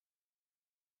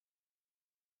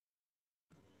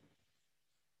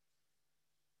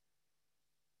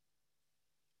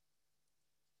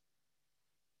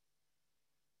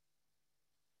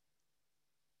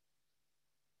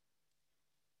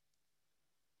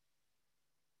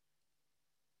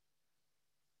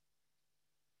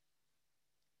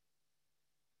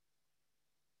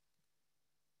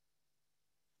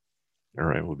All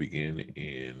right, we'll begin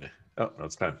in, oh, no,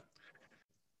 it's time.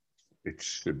 It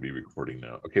should be recording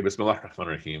now. Okay, Bismillah ar-Rahman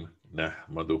ar-Rahim.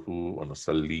 Nahmaduhu wa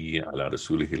nusalli ala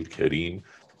rasulih al-kareem.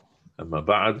 Amma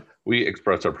ba'd. We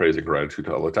express our praise and gratitude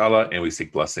to Allah Ta'ala, and we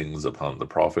seek blessings upon the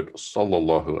Prophet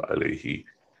sallallahu alaihi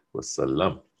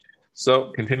wasallam.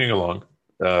 So, continuing along,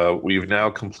 we've now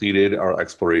completed our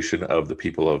exploration of the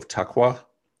people of Taqwa,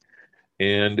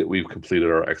 and we've completed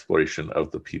our exploration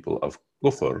of the people of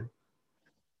Kufr.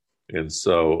 And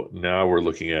so now we're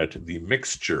looking at the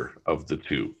mixture of the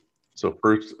two. So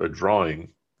first, a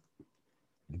drawing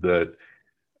that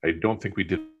I don't think we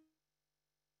did.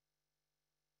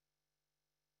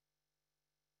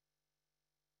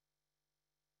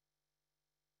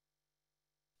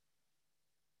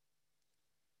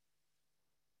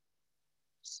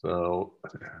 So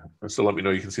let me know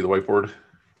you can see the whiteboard.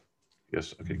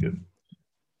 Yes, okay, good.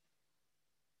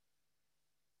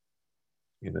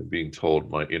 And I'm being told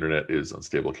my internet is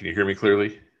unstable. Can you hear me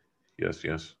clearly? Yes,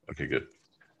 yes. Okay, good.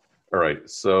 All right,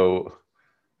 so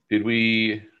did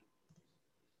we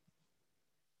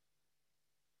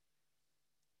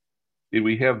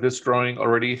have this drawing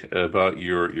already about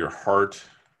your heart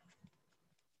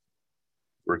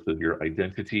versus your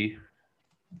identity?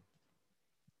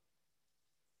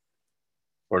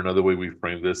 Or another way we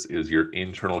frame this is your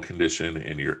internal condition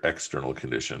and your external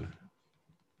condition.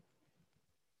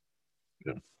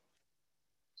 Yeah.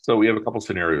 So we have a couple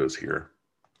scenarios here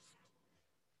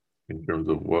in terms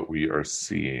of what we are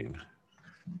seeing.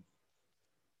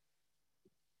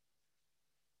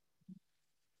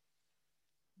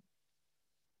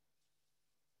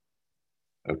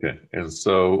 Okay, and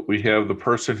so we have the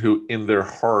person who in their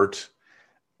heart,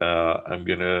 I'm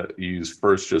going to use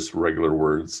first just regular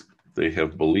words. They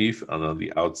have belief, and on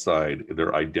the outside,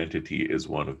 their identity is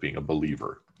one of being a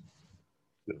believer.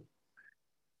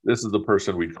 This is the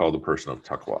person we'd call the person of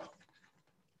taqwa.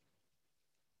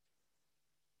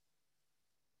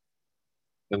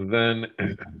 And then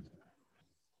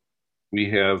we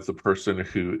have the person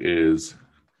who is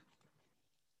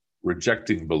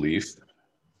rejecting belief.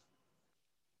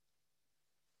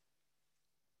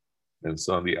 And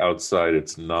so on the outside,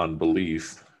 it's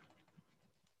non-belief.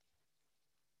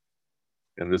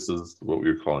 And this is what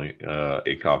we were calling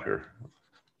a kafir.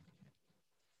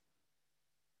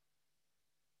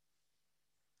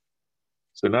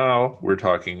 So now we're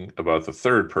talking about the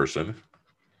third person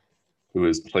who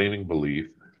is claiming belief,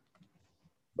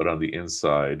 but on the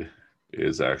inside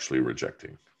is actually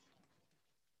rejecting.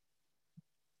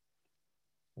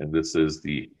 And this is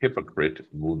the hypocrite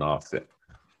munafiq.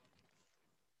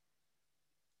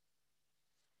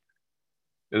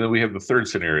 And then we have the third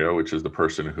scenario, which is the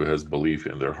person who has belief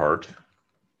in their heart.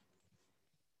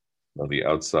 On the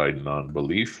outside,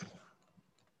 non-belief.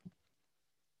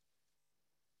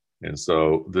 And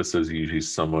so this is usually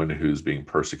someone who's being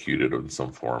persecuted in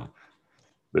some form.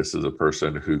 This is a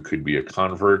person who could be a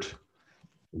convert,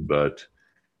 but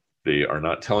they are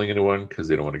not telling anyone because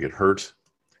they don't want to get hurt.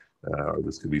 Or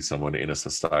this could be someone in a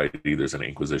society, there's an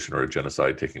inquisition or a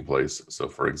genocide taking place. So,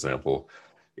 for example,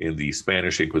 in the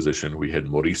Spanish Inquisition, we had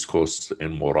Moriscos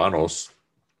and Moranos.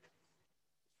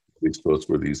 Moriscos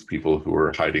were these people who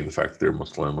were hiding the fact that they're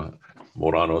Muslim.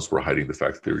 Moranos were hiding the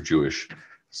fact that they're Jewish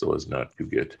so as not to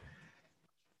get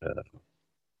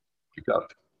kicked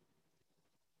out.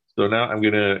 So now I'm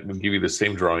going to give you the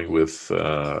same drawing with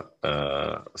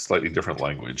slightly different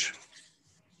language.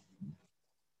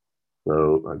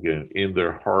 So again, in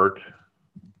their heart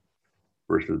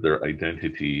versus their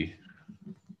identity,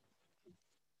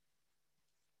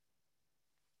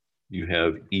 you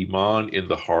have Iman in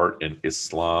the heart and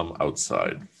Islam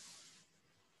outside.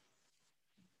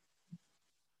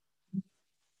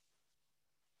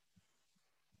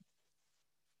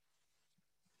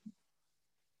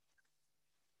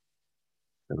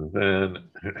 And then,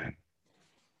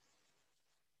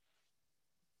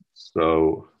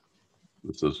 so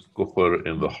this is kufr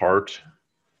in the heart,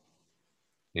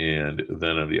 and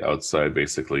then on the outside,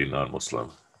 basically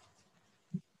non-Muslim.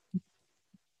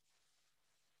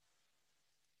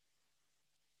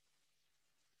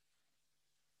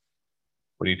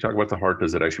 When you talk about the heart,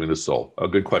 does it actually mean the soul? A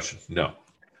good question. No,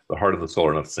 the heart and the soul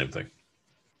are not the same thing.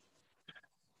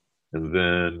 And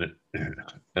then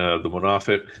the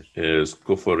munafiq is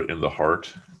kufr in the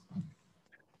heart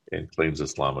and claims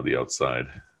Islam on the outside.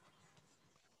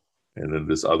 And then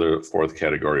this other fourth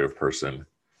category of person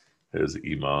is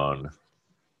Iman,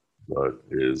 but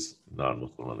is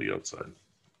non-Muslim on the outside.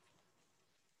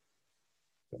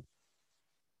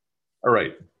 All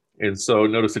right. And so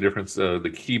notice the difference.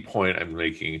 The key point I'm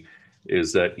making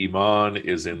is that Iman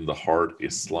is in the heart,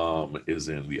 Islam is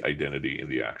in the identity, in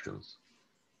the actions.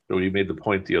 So we made the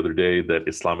point the other day that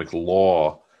Islamic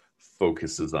law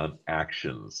focuses on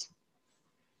actions.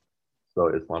 So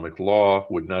Islamic law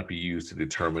would not be used to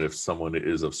determine if someone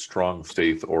is of strong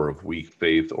faith or of weak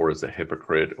faith or is a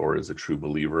hypocrite or is a true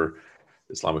believer.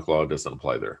 Islamic law doesn't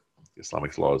apply there.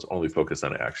 Islamic law is only focused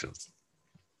on actions.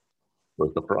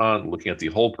 Whereas the Quran, looking at the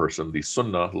whole person, the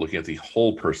Sunnah, looking at the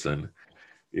whole person,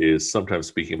 is sometimes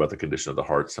speaking about the condition of the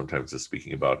heart, sometimes is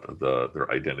speaking about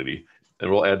their identity. And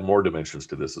we'll add more dimensions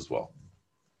to this as well.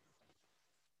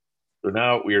 So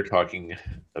now we are talking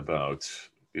about,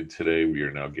 today we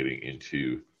are now getting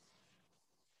into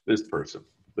this person,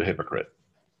 the hypocrite.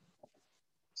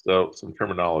 So some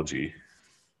terminology.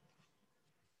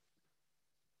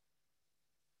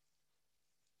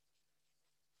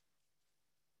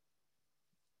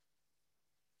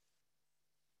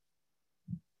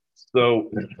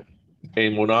 So a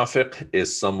munafiq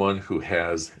is someone who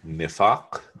has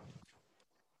nifaq.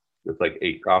 It's like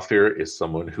a kafir is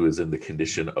someone who is in the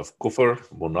condition of kufr.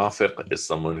 Munafiq is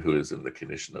someone who is in the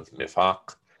condition of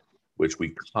nifaq, which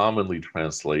we commonly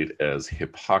translate as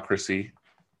hypocrisy.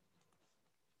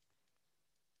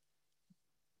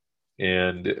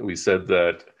 And we said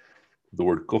that the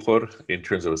word kufr, in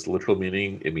terms of its literal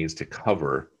meaning, it means to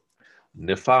cover.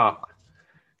 Nifaq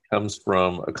comes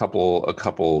from a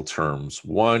couple terms.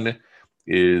 One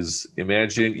is,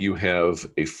 imagine you have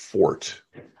a fort.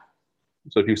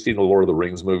 So if you've seen the Lord of the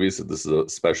Rings movies, this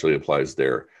especially applies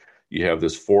there. You have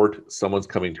this fort, someone's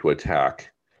coming to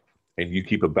attack, and you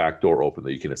keep a back door open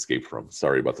that you can escape from.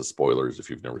 Sorry about the spoilers if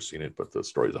you've never seen it, but the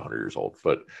story's 100 years old.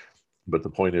 But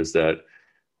the point is that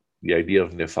the idea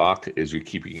of nifaq is you're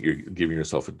giving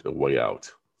yourself a way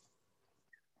out.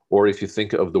 Or if you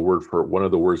think of the word for one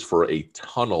of the words for a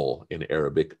tunnel in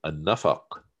Arabic, a nafaq.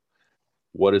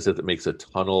 What is it that makes a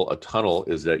tunnel? A tunnel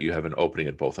is that you have an opening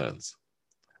at both ends.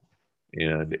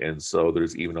 And so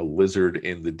there's even a lizard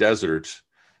in the desert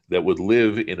that would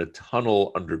live in a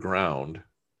tunnel underground.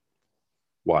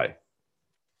 Why?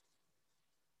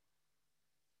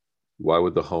 Why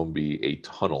would the home be a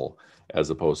tunnel as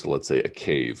opposed to, let's say, a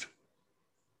cave?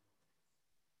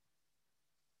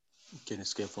 You can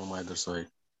escape from either side.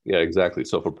 Yeah, exactly.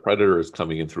 So if a predator is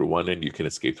coming in through one end, you can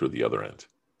escape through the other end.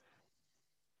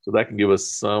 So that can give us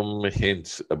some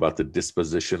hint about the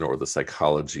disposition or the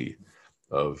psychology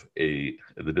of the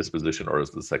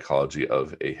psychology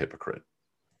of a hypocrite.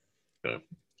 Okay.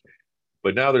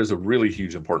 But now there's a really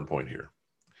huge important point here.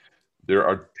 There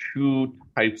are two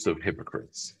types of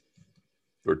hypocrites.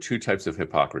 There are two types of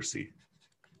hypocrisy.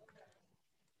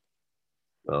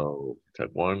 So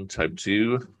type 1, type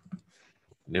 2,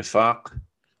 nifaq.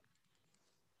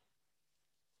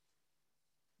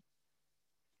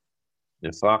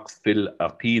 Nifaq fil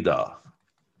aqida.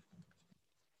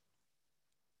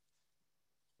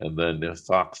 And then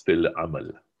nifaq fil amal.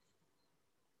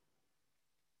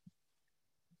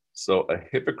 So a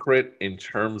hypocrite in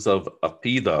terms of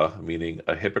aqidah, meaning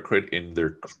a hypocrite in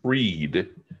their creed,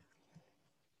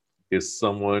 is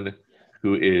someone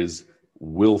who is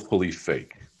willfully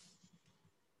fake.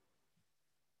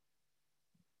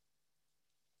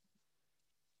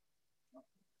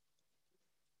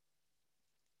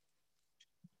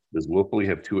 Does willfully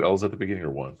have two L's at the beginning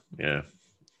or one? Yeah,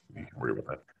 you can worry about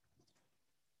that.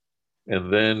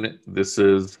 And then this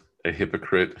is a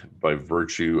hypocrite by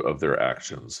virtue of their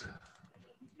actions.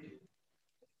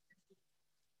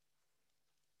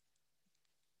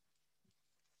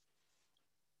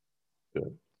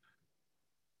 Good.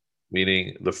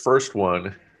 Meaning the first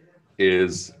one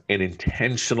is an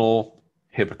intentional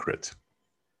hypocrite.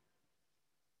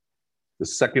 The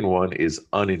second one is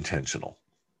unintentional.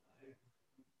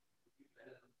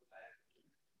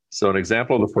 So an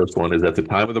example of the first one is at the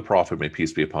time of the Prophet, may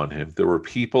peace be upon him, there were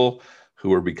people who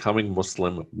were becoming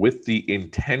Muslim with the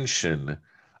intention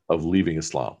of leaving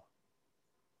Islam.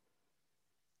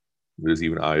 There's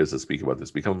even ayahs that speak about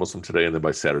this. Become a Muslim today and then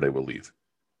by Saturday we'll leave.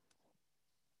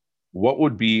 What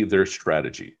would be their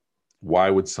strategy? Why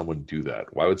would someone do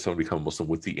that? Why would someone become a Muslim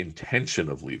with the intention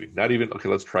of leaving? Not even, okay,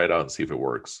 let's try it out and see if it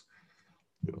works.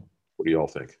 What do you all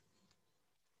think?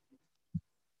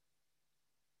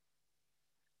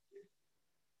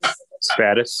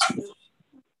 Status.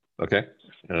 Okay.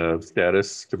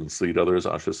 Status to mislead others.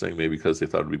 Asha's saying maybe because they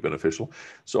thought it would be beneficial.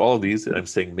 So all of these, I'm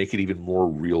saying, make it even more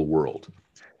real world.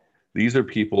 These are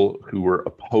people who were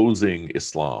opposing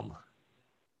Islam.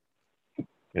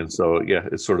 And so, yeah,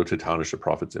 it's sort of to tarnish the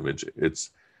Prophet's image.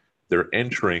 They're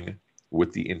entering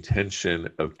with the intention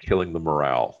of killing the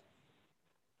morale.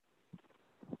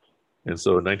 And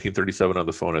so in 1937 on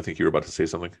the phone, I think you were about to say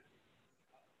something.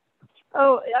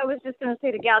 Oh, I was just going to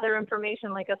say to gather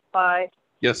information like a spy.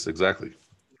 Yes, exactly.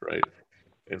 Right.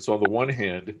 And so on the one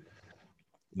hand,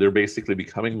 they're basically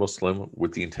becoming Muslim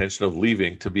with the intention of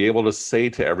leaving to be able to say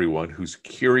to everyone who's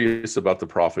curious about the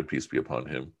Prophet, peace be upon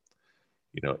him,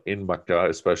 in Makkah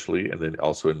especially, and then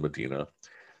also in Medina,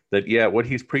 that, yeah, what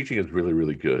he's preaching is really,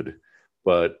 really good,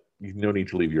 but you no need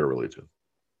to leave your religion.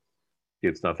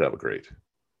 It's not that great.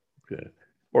 Okay.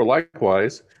 Or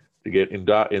likewise, to get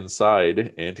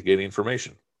inside and to get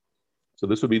information. So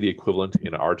this would be the equivalent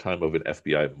in our time of an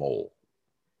FBI mole.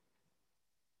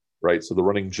 Right? So the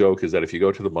running joke is that if you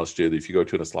go to the masjid, if you go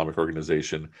to an Islamic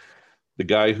organization, the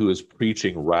guy who is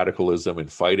preaching radicalism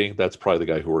and fighting, that's probably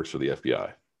the guy who works for the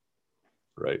FBI.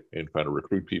 Right? And trying to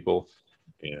recruit people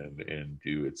and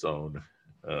do its own,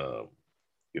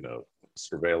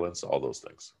 surveillance, all those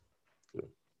things. Good.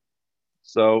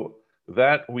 So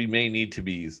that we may need to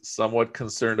be somewhat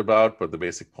concerned about, but the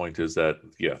basic point is that,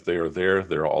 yeah, they are there,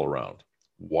 they're all around.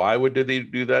 Why would they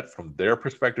do that? From their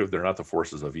perspective, they're not the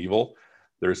forces of evil.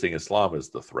 They're saying Islam is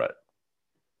the threat.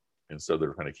 And so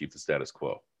they're trying to keep the status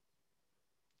quo.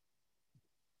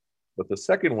 But the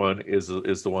second one is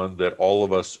the one that all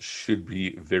of us should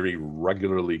be very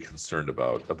regularly concerned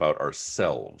about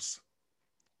ourselves.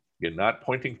 Again, not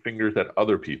pointing fingers at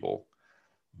other people,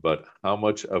 but how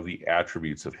much of the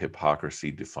attributes of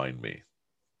hypocrisy define me.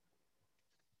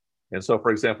 And so, for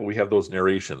example, we have those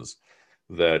narrations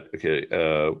that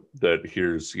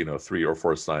here's 3 or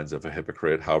 4 signs of a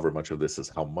hypocrite. However much of this is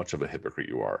how much of a hypocrite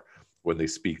you are. When they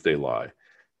speak, they lie.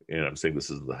 And I'm saying this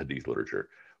is in the hadith literature.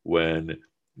 When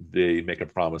they make a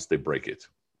promise, they break it.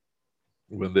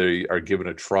 When they are given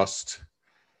a trust,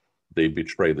 they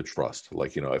betray the trust.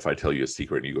 Like, if I tell you a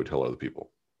secret and you go tell other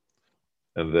people.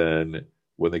 And then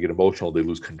when they get emotional, they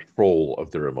lose control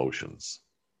of their emotions.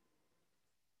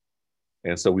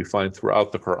 And so we find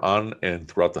throughout the Quran and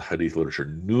throughout the Hadith literature,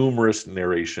 numerous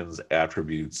narrations,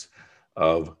 attributes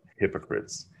of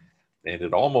hypocrites. And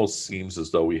it almost seems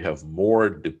as though we have more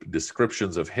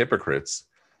descriptions of hypocrites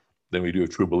than we do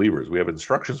of true believers. We have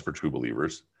instructions for true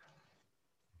believers.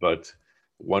 But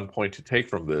one point to take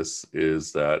from this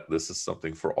is that this is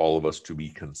something for all of us to be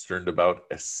concerned about,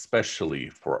 especially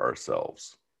for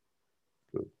ourselves.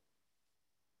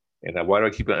 And why do I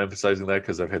keep emphasizing that?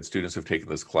 Because I've had students who've taken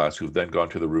this class who've then gone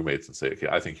to the roommates and say, okay,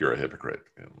 I think you're a hypocrite.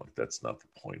 And I'm like, that's not the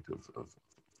point of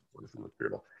what is the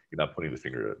material. You're not pointing the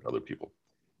finger at other people.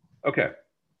 Okay.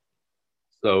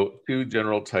 So 2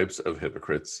 general types of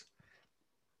hypocrites.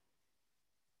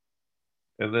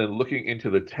 And then looking into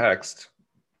the text,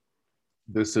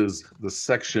 this is the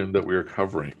section that we are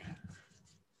covering.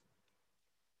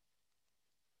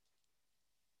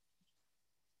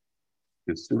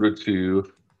 It's Surah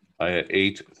 2, ayah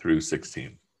 8 through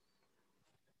 16.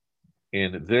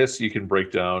 And this you can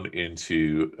break down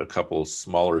into a couple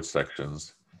smaller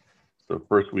sections. So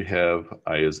first we have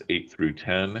ayahs 8 through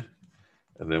 10,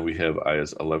 and then we have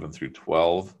ayahs 11 through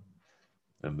 12,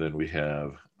 and then we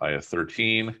have ayah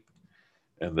 13,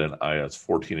 and then ayahs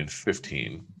 14 and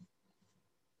 15,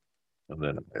 and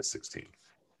then ayah 16.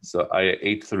 So ayah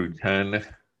 8 through 10,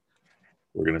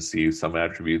 we're going to see some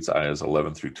attributes. Ayahs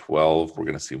 11 through 12, we're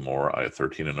going to see more. Ayah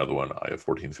 13, another one. Ayah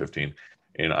 14, 15.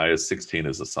 And ayah 16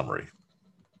 is a summary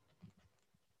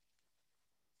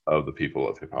of the people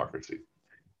of hypocrisy.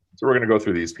 So we're going to go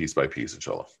through these piece by piece,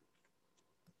 inshallah.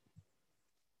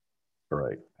 All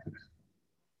right.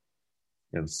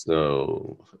 And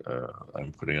so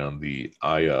I'm putting on the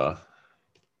ayah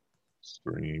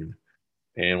screen.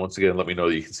 And once again, let me know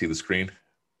that you can see the screen.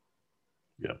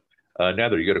 Yeah.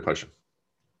 Nader, you got a question?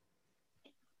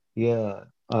 Yeah,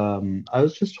 I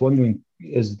was just wondering,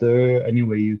 is there any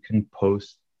way you can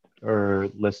post or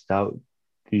list out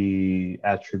the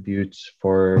attributes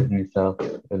for Nisa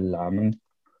al-Aman?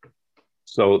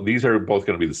 So these are both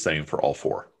going to be the same for all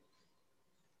 4.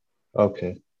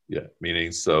 Okay. Yeah,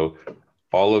 meaning so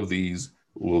all of these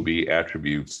will be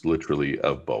attributes literally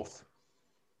of both.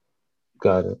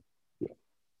 Got it.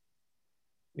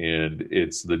 And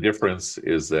it's the difference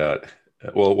is that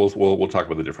we'll talk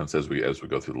about the difference as we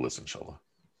go through the list, inshallah.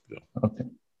 Yeah.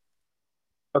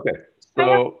 Okay.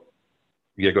 So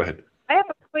yeah, go ahead. I have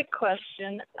a quick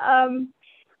question.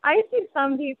 I see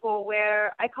some people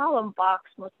where I call them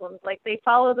box Muslims, like they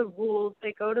follow the rules,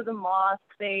 they go to the mosque,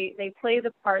 they play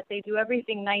the part, they do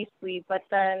everything nicely, but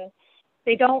then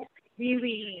they don't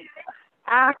really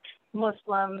act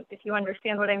Muslim, if you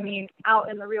understand what I mean,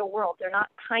 out in the real world. They're not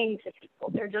kind to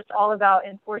people. They're just all about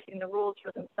enforcing the rules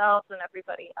for themselves and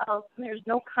everybody else, and there's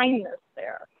no kindness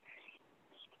there.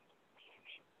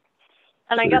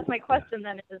 And I guess my question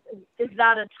then is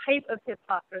that a type of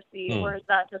hypocrisy, or is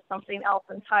that just something else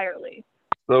entirely?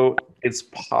 So it's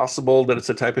possible that it's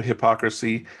a type of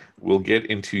hypocrisy. We'll get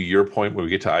into your point when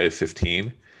we get to ayah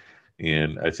 15,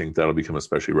 and I think that'll become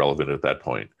especially relevant at that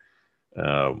point.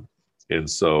 And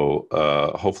so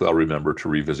hopefully I'll remember to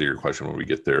revisit your question when we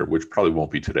get there, which probably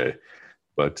won't be today.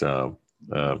 But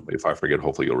if I forget,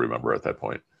 hopefully you'll remember at that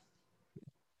point.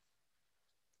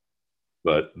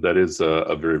 But that is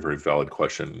a very, very valid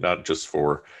question, not just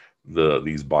for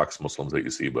these box Muslims that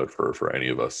you see, but for any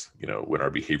of us, when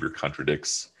our behavior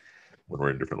contradicts when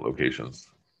we're in different locations.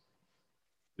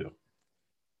 Yeah.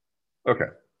 Okay.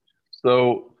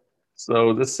 So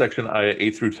this section, ayah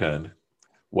 8 through 10,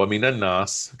 وَمِنَ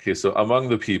النَّاسِ. Okay, so among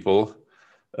the people,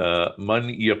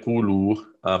 مَنْ يَقُولُ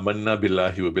آمَنَّا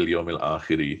بِاللَّهِ وَبِالْيَوْمِ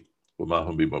الْآخِرِ وَمَا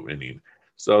هُمْ بِمُؤْمِنِينَ.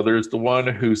 So there's the one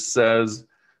who says,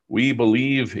 we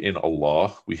believe in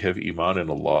Allah, we have iman in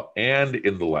Allah and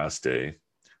in the last day,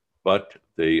 but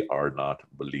they are not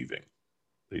believing.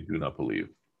 They do not believe.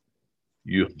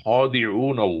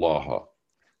 يُخَادِعُونَ اللَّهَ.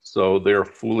 So they're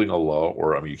fooling Allah,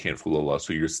 or you can't fool Allah.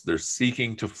 So they're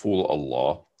seeking to fool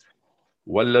Allah.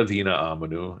 وَالَّذِينَ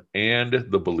آمَنُوا, and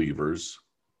the believers.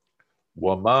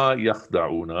 وَمَا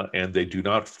يَخْدَعُونَ, and they do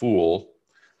not fool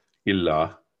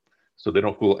إِلَّا, so they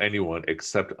don't fool anyone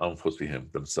except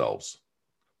أَنفُسِهِمْ, themselves.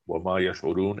 وَمَا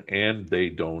يَشْعُرُونَ, and they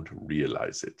don't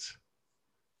realize it.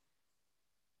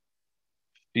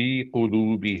 فِي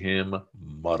قُلُوبِهِمْ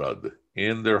مَرَضٌ,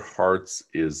 in their hearts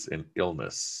is an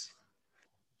illness.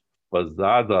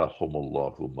 فَزَادَهُمُ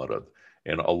اللَّهُ مَرَضٌ,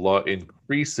 and Allah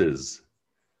increases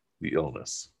the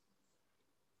illness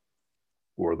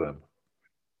for them.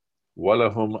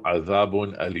 وَلَهُمْ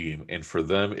عَذَابٌ أَلِيمٌ, and for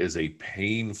them is a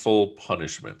painful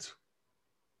punishment.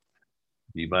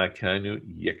 بِمَا كَانُوا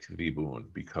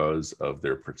يَكْذِبُونَ, because of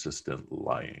their persistent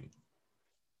lying.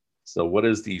 So what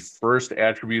is the first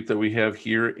attribute that we have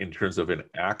here in terms of an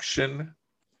action?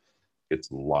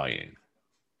 It's lying.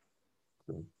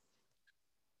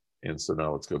 And so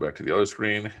now let's go back to the other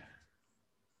screen.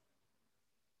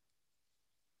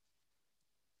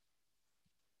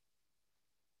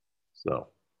 So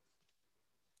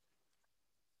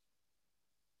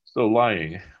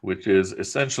lying, which is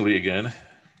essentially, again,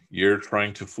 you're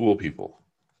trying to fool people.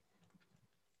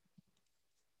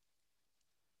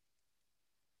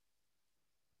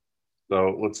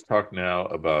 So let's talk now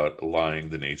about lying,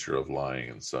 the nature of lying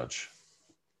and such.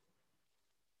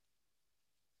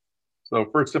 So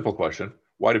first simple question,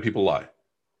 why do people lie?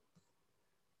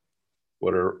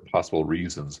 What are possible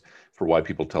reasons for why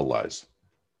people tell lies?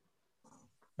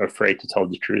 Afraid to tell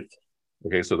the truth.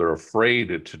 Okay, so they're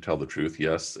afraid to tell the truth,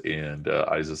 yes. And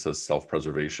Isa says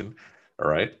self-preservation, all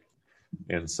right?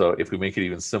 And so if we make it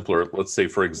even simpler, let's say,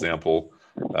 for example,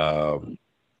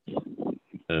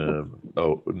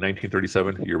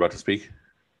 1937, you're about to speak?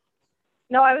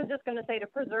 No, I was just going to say to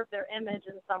preserve their image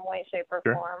in some way, shape, or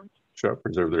form. Sure,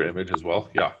 preserve their image as well,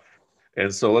 yeah.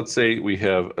 And so let's say we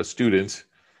have a student.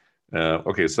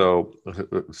 Okay, so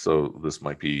this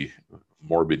might be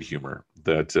morbid humor,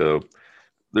 that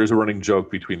there's a running joke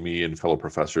between me and fellow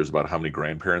professors about how many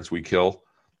grandparents we kill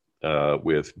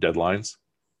with deadlines.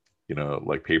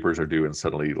 Like papers are due and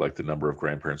suddenly like the number of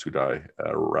grandparents who die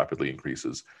rapidly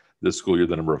increases. This school year,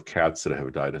 the number of cats that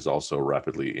have died has also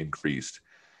rapidly increased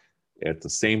at the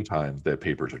same time that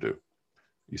papers are due.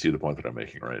 You see the point that I'm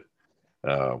making, right?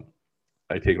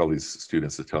 I take all these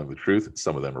students as telling the truth.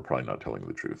 Some of them are probably not telling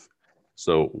the truth.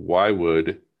 So why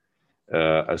would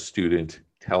a student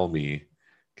tell me,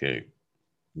 okay,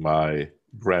 my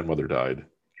grandmother died,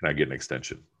 can I get an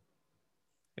extension?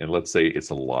 And let's say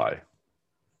it's a lie.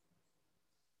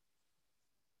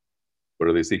 What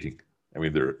are they seeking? I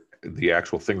mean, the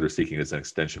actual thing they're seeking is an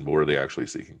extension, but what are they actually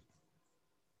seeking?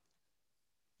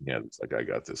 Yeah, it's like, I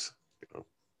got this.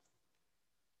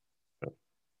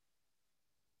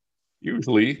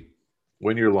 Usually,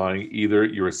 when you're lying, either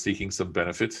you're seeking some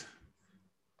benefit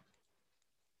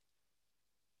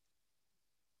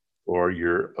or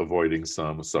you're avoiding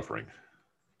some suffering.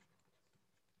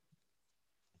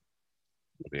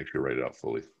 Let me actually write it out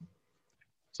fully.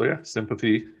 So yeah,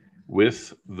 sympathy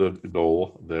with the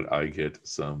goal that I get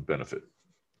some benefit.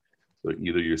 So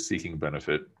either you're seeking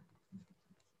benefit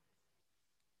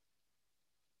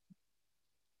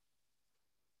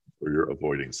or you're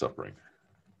avoiding suffering.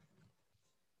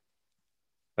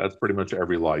 That's pretty much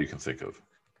every lie you can think of.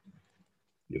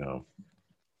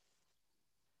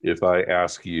 If I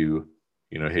ask you,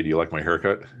 hey, do you like my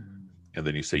haircut? And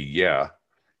then you say, yeah,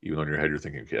 even though in your head you're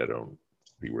thinking, okay, I don't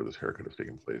see where this haircut is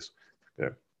taking place.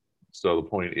 Okay. So the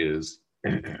point is,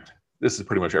 this is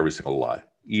pretty much every single lie.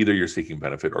 Either you're seeking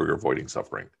benefit or you're avoiding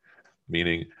suffering.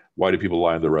 Meaning, why do people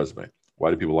lie on their resume? Why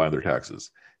do people lie on their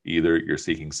taxes? Either you're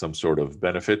seeking some sort of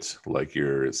benefit, like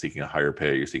you're seeking a higher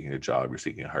pay, you're seeking a job, you're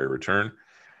seeking a higher return,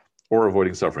 or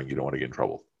avoiding suffering. You don't want to get in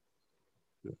trouble.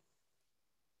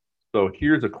 So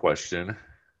here's a question.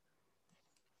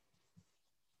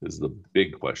 This is the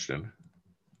big question.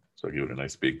 So give it a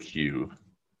nice big Q.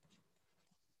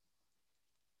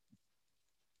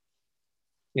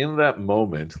 In that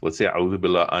moment, let's say, A'udhu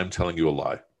billah, I'm telling you a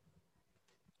lie.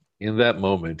 In that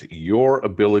moment, your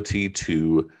ability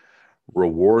to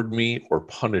reward me or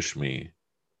punish me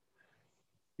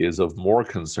is of more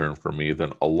concern for me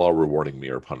than Allah rewarding me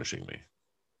or punishing me.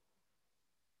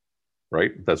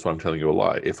 Right? That's why I'm telling you a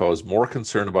lie. If I was more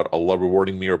concerned about Allah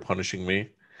rewarding me or punishing me,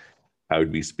 I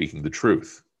would be speaking the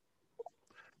truth.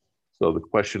 So the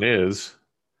question is,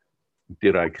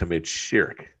 did I commit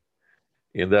shirk?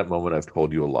 In that moment, I've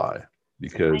told you a lie.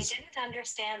 Because I didn't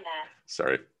understand that.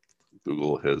 Sorry,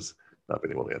 Google has not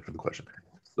been able to answer the question.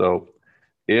 So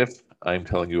if I'm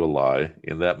telling you a lie,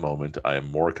 in that moment, I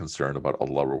am more concerned about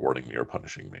Allah rewarding me or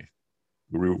punishing me.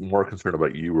 More concerned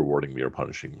about you rewarding me or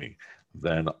punishing me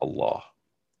than Allah.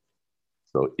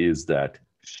 So is that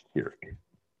shirk?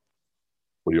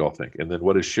 What do you all think? And then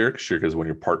what is shirk? Shirk is when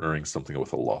you're partnering something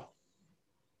with Allah.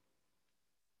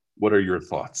 What are your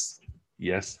thoughts?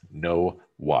 Yes, no,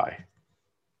 why?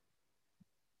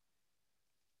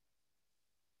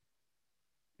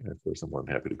 And of course, I'm more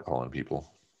than happy to call on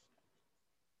people.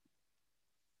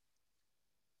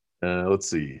 Let's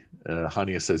see.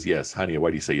 Hania says yes. Hania, why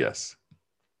do you say yes?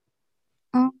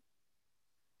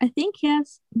 I think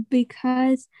yes,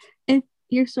 because if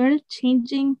you're sort of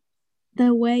changing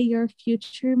the way your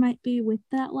future might be with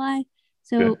that lie.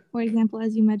 So, okay. For example,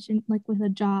 as you mentioned, like with a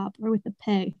job or with a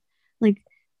pay, like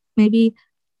maybe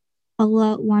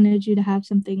Allah wanted you to have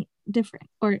something different,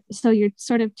 or so you're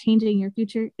sort of changing your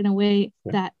future in a way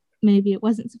that maybe it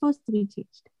wasn't supposed to be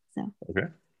changed. So okay,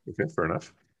 fair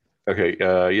enough. Okay,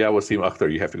 yeah, Wasim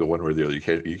Akhtar, you have to go one way or the other.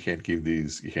 You can't give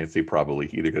these. You can't say probably.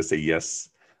 You're either gonna say yes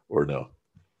or no.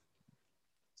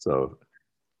 So,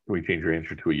 can we change your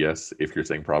answer to a yes if you're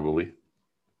saying probably?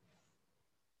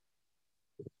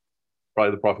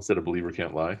 Probably the Prophet said a believer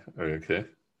can't lie. Okay,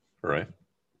 all right.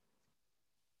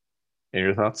 Any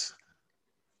your thoughts?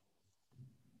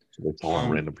 So that's all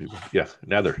random people. Yeah,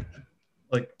 Nather.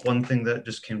 Like one thing that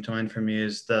just came to mind for me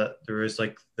is that there is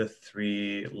like the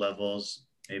 3 levels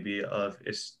maybe of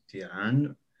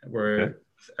isti'an, where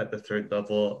at the 3rd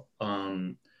level,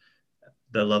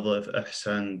 the level of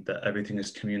ihsan, that everything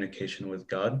is communication with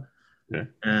God. Yeah.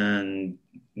 And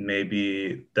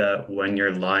maybe that when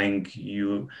you're lying,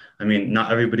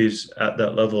 not everybody's at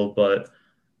that level, but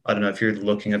I don't know, if you're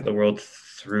looking at the world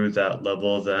through that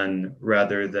level, then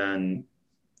rather than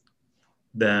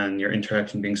your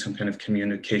interaction being some kind of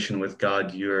communication with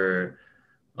God,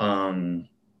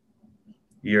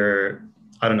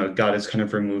 I don't know, God is kind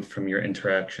of removed from your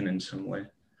interaction in some way.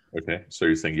 Okay, so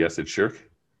you're saying yes, it's shirk?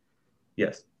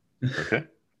 Yes. Okay.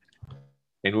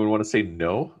 Anyone want to say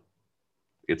no?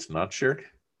 It's not shirk?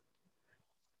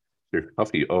 Shirk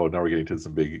Huffy. Oh, now we're getting to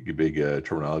some big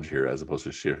terminology here as opposed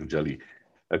to shirk jali.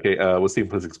 Okay, Wasim,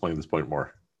 please explain this point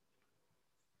more.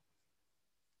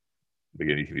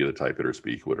 Again, you can either type it or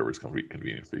speak, whatever is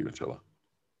convenient for you, inshallah.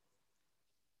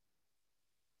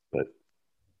 But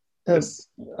yes.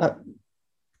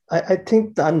 I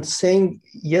think I'm saying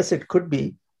yes, it could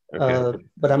be,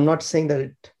 but I'm not saying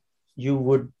that you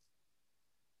would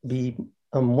be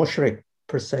a mushrik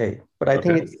per se. But I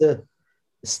think it's the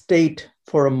state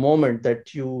for a moment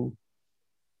that you,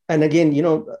 and again,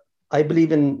 I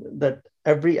believe in that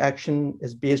every action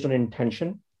is based on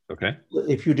intention. Okay.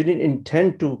 If you didn't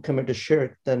intend to commit a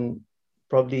shirk, then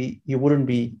probably you wouldn't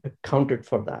be accounted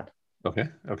for that. Okay.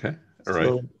 All right.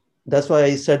 So that's why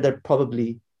I said that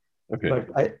probably. Okay.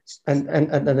 But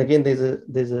and again,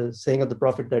 there's a saying of the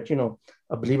Prophet that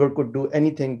a believer could do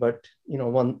anything, but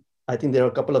I think there are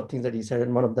a couple of things that he said,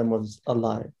 and one of them was a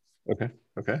lie. Okay.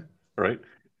 All right.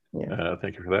 Yeah.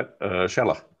 Thank you for that,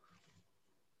 Shala.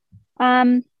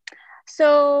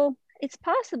 So it's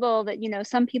possible that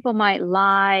some people might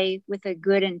lie with a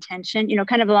good intention,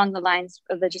 kind of along the lines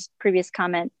of the just previous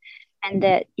comment, and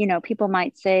that people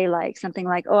might say like something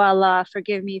like, "Oh Allah,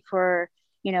 forgive me for."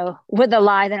 With the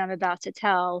lie that I'm about to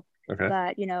tell,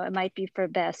 but, it might be for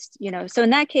best, so in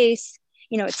that case,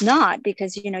 it's not,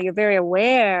 because, you're very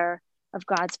aware of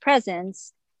God's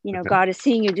presence, God is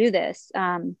seeing you do this.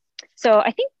 So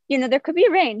I think, there could be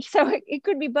a range. So it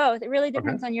could be both. It really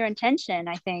depends on your intention,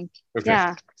 I think. Okay.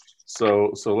 Yeah.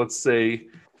 So let's say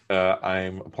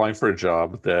I'm applying for a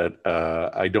job that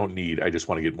I don't need. I just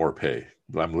want to get more pay.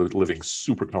 I'm living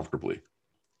super comfortably.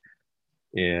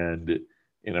 And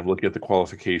and I'm looking at the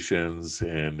qualifications,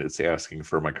 and it's asking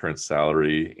for my current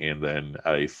salary, and then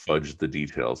I fudge the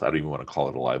details. I don't even want to call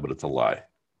it a lie, but it's a lie.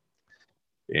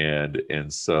 And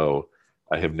so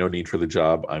I have no need for the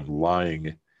job. I'm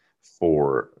lying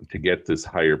to get this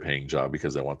higher paying job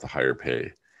because I want the higher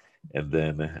pay. And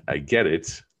then I get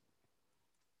it.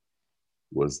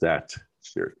 Was that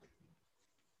shirk?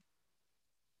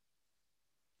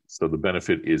 So the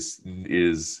benefit is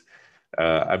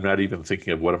I'm not even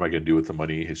thinking of what am I going to do with the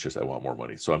money. It's just I want more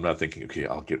money. So I'm not thinking, okay,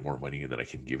 I'll get more money and then I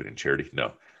can give it in charity.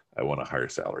 No, I want a higher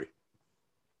salary.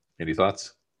 Any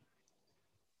thoughts?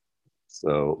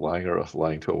 So lying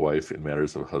to a wife in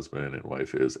matters of husband and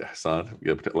wife is ihsan.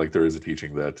 Yep, like there is a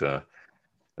teaching that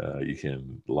you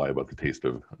can lie about the taste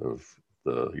of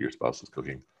your spouse's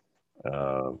cooking.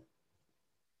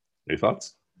 Any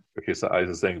thoughts? Okay, so I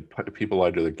was saying people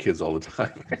lie to their kids all the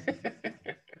time.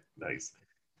 Nice.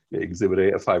 Yeah, Exhibit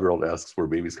A, a 5-year-old asks where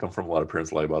babies come from. A lot of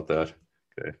parents lie about that.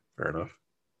 Okay, fair enough.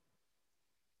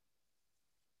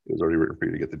 It was already written for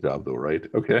you to get the job though, right?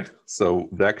 Okay, so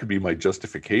that could be my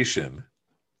justification,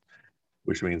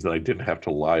 which means that I didn't have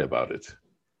to lie about it.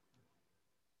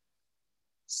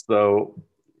 So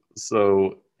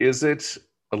is it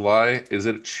a lie? Is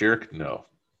it shirk? No.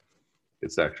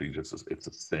 It's actually it's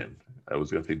a sin. I was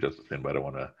going to say just a sin, but I don't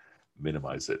want to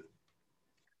minimize it.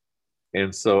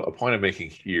 And so a point I'm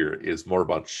making here is more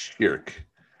about shirk,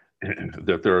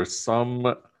 that there are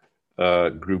some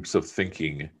groups of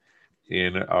thinking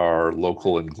in our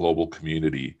local and global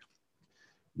community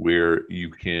where you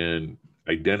can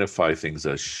identify things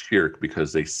as shirk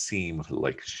because they seem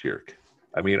like shirk.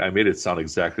 I mean, I made it sound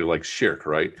exactly like shirk,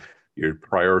 right? You're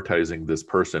prioritizing this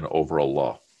person over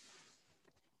Allah.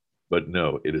 But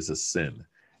no, it is a sin.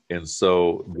 And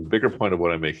so the bigger point of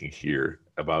what I'm making here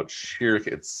about shirk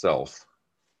itself.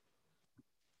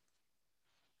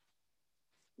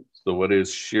 So what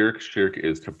is shirk? Shirk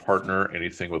is to partner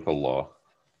anything with Allah.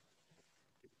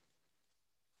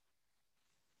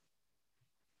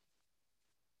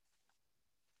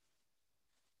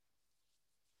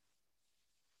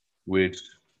 Which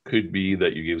could be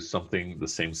that you give something the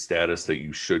same status that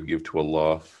you should give to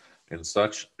Allah and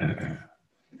such.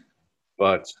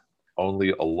 But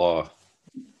only Allah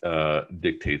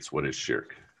dictates what is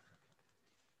shirk.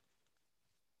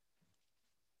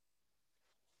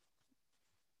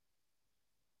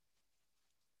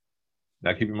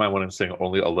 Now, keep in mind when I'm saying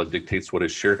only Allah dictates what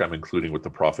is shirk, I'm including what the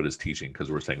Prophet is teaching because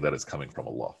we're saying that it's coming from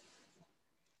Allah.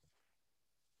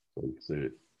 So we say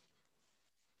it.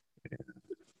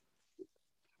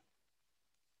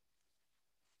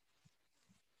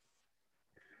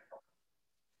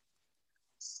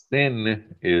 Sin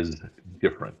is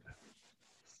different.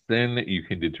 Sin you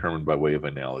can determine by way of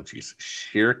analogies.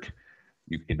 Shirk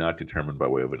you cannot determine by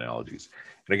way of analogies.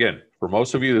 And again, for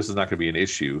most of you, this is not going to be an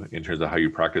issue in terms of how you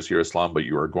practice your Islam, but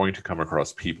you are going to come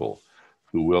across people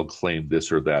who will claim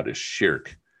this or that is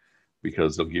shirk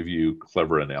because they'll give you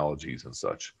clever analogies and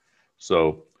such.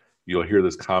 So you'll hear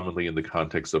this commonly in the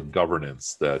context of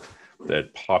governance, that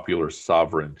popular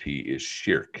sovereignty is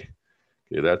shirk.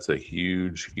 Okay, that's a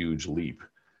huge, huge leap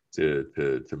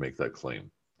to make that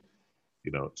claim.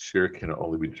 You know, shirk can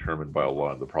only be determined by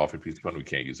Allah and the Prophet, peace be upon him. We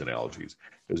can't use analogies.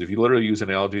 Because if you literally use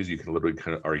analogies, you can literally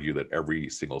kind of argue that every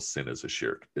single sin is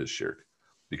shirk,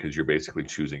 because you're basically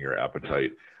choosing your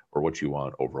appetite or what you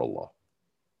want over Allah.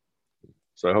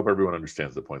 So I hope everyone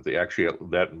understands the point.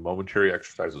 That momentary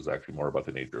exercise was actually more about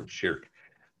the nature of shirk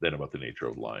than about the nature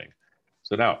of lying.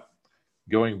 So now,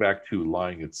 going back to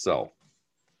lying itself.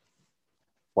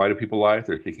 Why do people lie?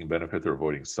 They're seeking benefit, they're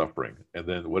avoiding suffering. And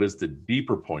then what is the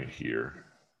deeper point here?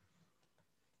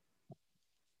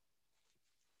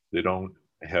 They don't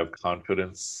have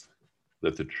confidence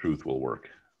that the truth will work.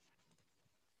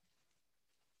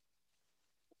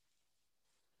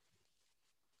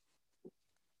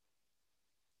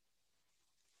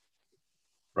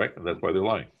 Right? And that's why they're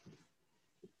lying.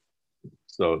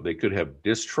 So they could have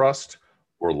distrust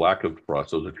or lack of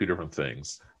trust. Those are two different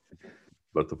things.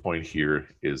 But the point here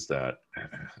is that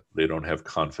they don't have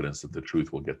confidence that the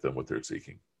truth will get them what they're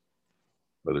seeking,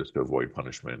 whether it's to avoid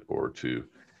punishment or to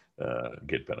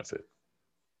get benefit.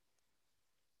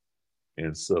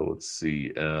 And so let's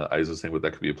see. I was saying, but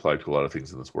that could be applied to a lot of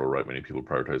things in this world, right? Many people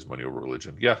prioritize money over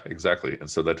religion. Yeah, exactly. And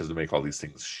so that doesn't make all these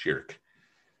things shirk.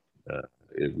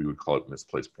 We would call it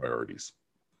misplaced priorities.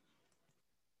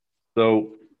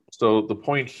 So the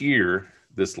point here,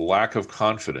 this lack of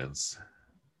confidence,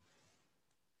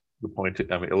 the point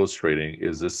I'm illustrating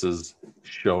is this is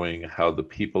showing how the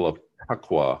people of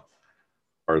taqwa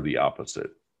are the opposite.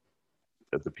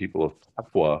 That the people of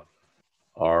taqwa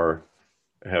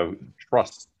have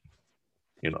trust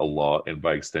in Allah and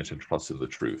by extension trust in the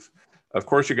truth. Of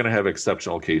course, you're going to have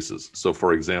exceptional cases. So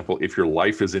for example, if your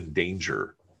life is in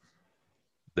danger,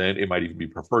 then it might even be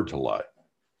preferred to lie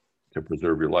to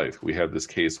preserve your life. We have this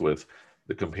case with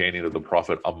the companion of the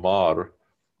Prophet Ammar,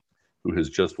 who has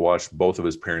just watched both of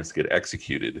his parents get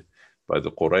executed by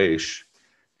the Quraysh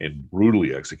and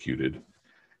brutally executed.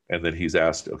 And then he's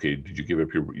asked, okay,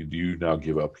 do you now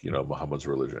give up, Muhammad's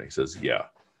religion? He says, yeah.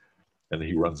 And then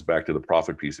he runs back to the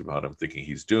Prophet, peace be upon him, thinking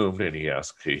he's doomed. And he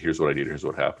asks, okay, here's what I did, here's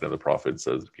what happened. And the Prophet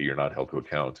says, okay, you're not held to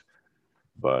account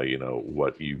by,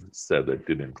 what you've said that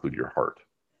didn't include your heart.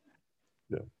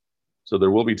 Yeah. So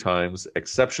there will be times,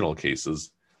 exceptional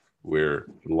cases, where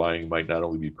lying might not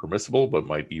only be permissible, but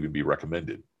might even be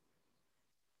recommended.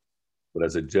 But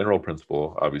as a general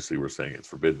principle, obviously we're saying it's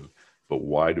forbidden. But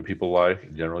why do people lie?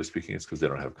 Generally speaking, it's because they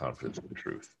don't have confidence in the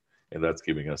truth. And that's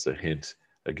giving us a hint,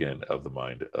 again, of the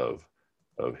mind of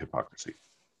hypocrisy.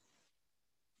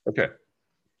 Okay.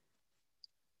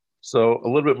 So a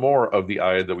little bit more of the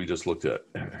ayah that we just looked at.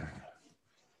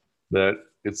 That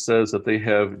it says that they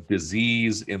have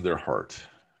disease in their heart.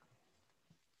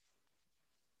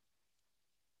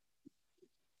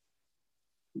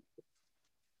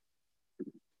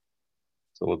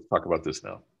 So let's talk about this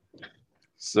now.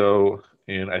 So,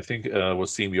 and I think,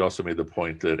 Wasim, you also made the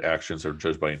point that actions are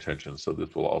judged by intention. So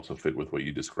this will also fit with what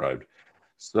you described.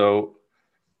 So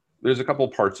there's a couple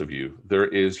parts of you. There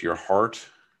is your heart.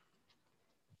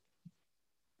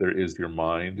 There is your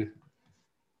mind.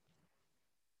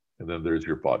 And then there's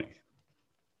your body.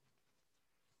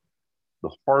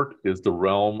 The heart is the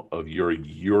realm of your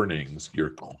yearnings, your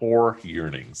core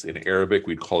yearnings. In Arabic,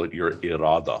 we'd call it your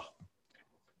irada,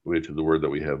 which is the word that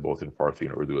we have both in Farsi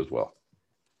and Urdu as well.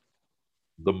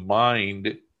 The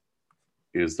mind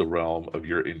is the realm of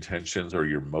your intentions or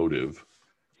your motive,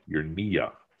 your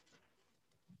niyyah.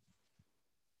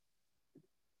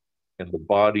 And the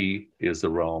body is the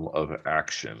realm of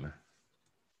action,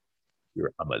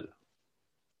 your amal.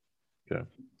 Okay.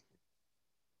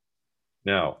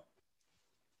 Now,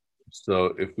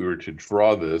 so if we were to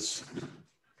draw this,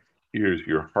 here's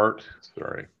your heart.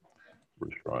 Sorry, we're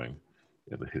drawing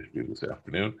in the history this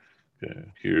afternoon. Okay.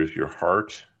 Here's your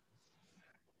heart.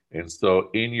 And so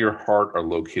in your heart are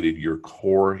located your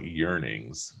core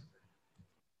yearnings.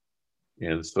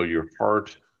 And so your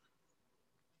heart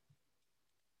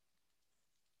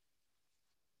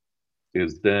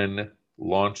is then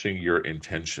launching your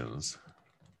intentions,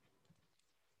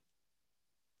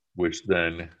 which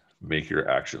then make your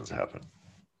actions happen.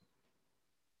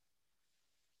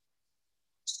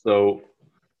 So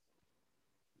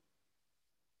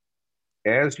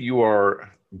as you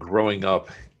are growing up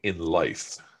in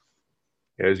life,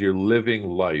 as you're living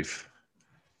life,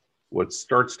 what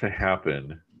starts to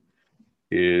happen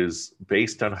is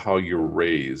based on how you're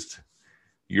raised,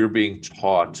 you're being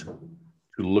taught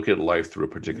to look at life through a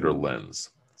particular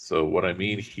lens. So what I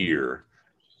mean here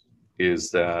is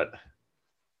that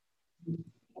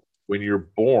when you're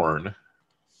born,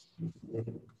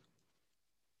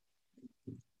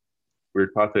 we're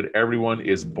taught that everyone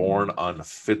is born on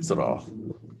fitrah.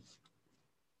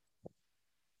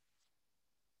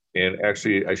 And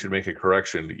actually, I should make a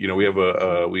correction. We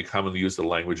have we commonly use the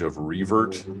language of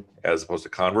revert as opposed to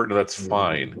convert, and that's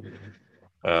fine.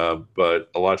 But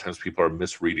a lot of times people are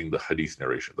misreading the hadith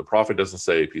narration. The Prophet doesn't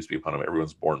say, peace be upon him,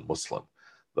 everyone's born Muslim.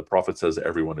 The Prophet says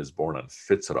everyone is born on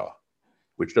fitrah,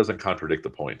 which doesn't contradict the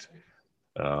point.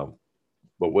 But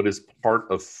what is part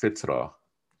of fitrah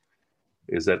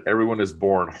is that everyone is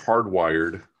born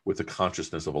hardwired with the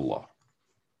consciousness of Allah.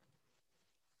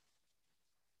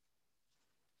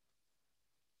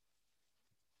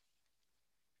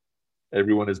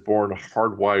 Everyone is born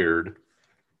hardwired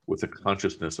with a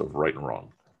consciousness of right and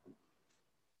wrong.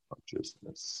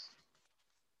 Consciousness.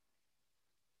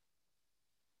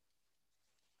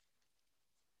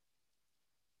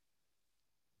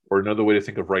 Or another way to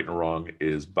think of right and wrong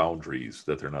is boundaries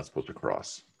that they're not supposed to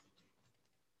cross.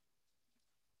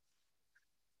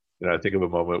 And I think of a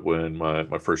moment when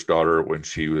my first daughter, when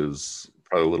she was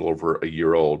probably a little over a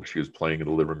year old, she was playing in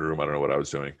the living room. I don't know what I was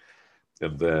doing.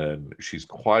 And then she's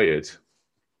quiet.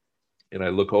 And I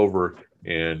look over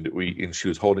and she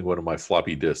was holding one of my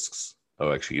floppy disks.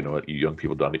 Oh, actually, you know what? You young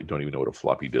people don't even know what a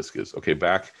floppy disk is. Okay,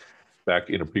 back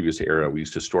in a previous era, we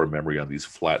used to store memory on these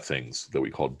flat things that we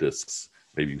called disks.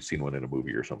 Maybe you've seen one in a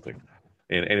movie or something.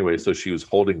 And anyway, so she was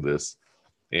holding this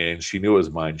and she knew it was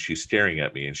mine. She's staring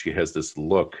at me and she has this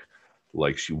look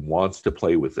like she wants to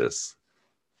play with this,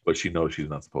 but she knows she's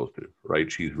not supposed to, right?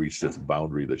 She's reached this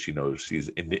boundary that she knows she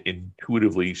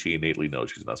innately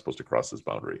knows she's not supposed to cross this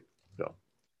boundary. So,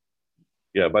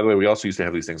 yeah, by the way, we also used to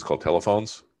have these things called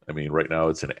telephones. I mean, right now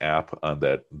it's an app on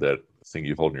that thing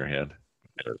you hold in your hand.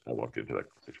 I won't get into that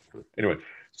conversation. Anyway,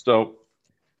 so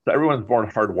everyone's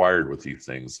born hardwired with these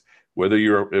things. Whether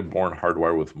you're born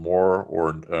hardwired with more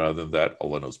or than that,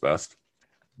 Allah knows best.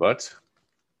 But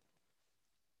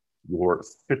your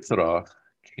fitrah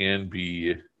can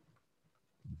be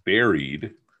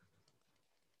buried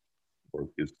or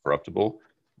is corruptible,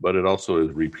 but it also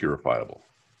is repurifiable.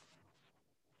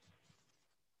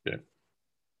 Okay.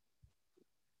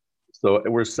 So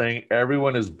we're saying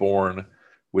everyone is born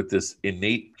with this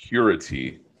innate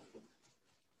purity,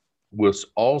 which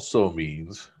also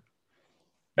means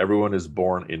everyone is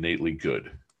born innately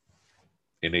good,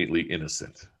 innately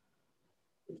innocent.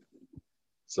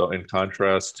 So in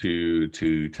contrast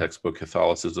to textbook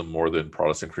Catholicism more than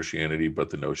Protestant Christianity, but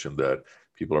the notion that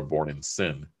people are born in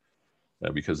sin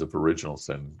because of original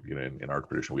sin, in our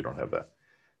tradition, we don't have that.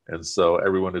 And so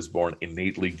everyone is born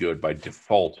innately good. By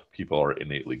default, people are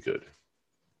innately good.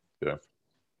 Okay.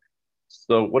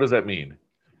 So what does that mean?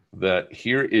 That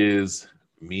here is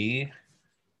me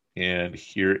and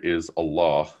here is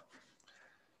Allah.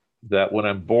 That when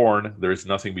I'm born, there's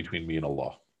nothing between me and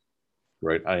Allah.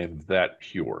 Right? I am that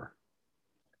pure.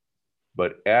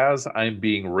 But as I'm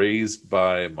being raised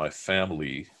by my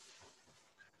family,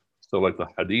 so like the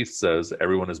hadith says,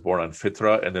 everyone is born on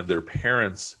fitrah, and then their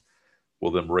parents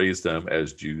will then raise them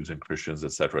as Jews and Christians,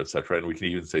 etc., etc. And we can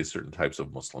even say certain types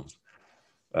of Muslims.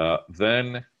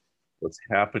 Then what's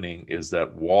happening is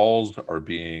that walls are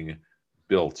being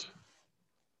built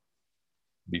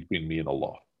between me and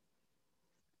Allah.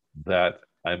 That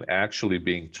I'm actually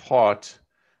being taught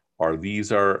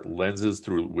these are lenses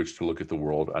through which to look at the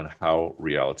world on how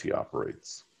reality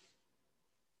operates.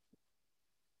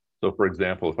 So for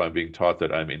example, if I'm being taught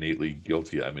that I'm innately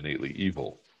guilty, I'm innately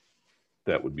evil,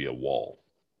 that would be a wall.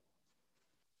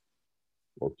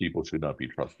 Or people should not be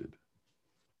trusted.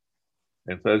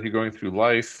 And so as you're going through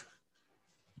life,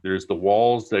 there's the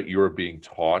walls that you're being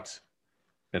taught,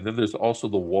 and then there's also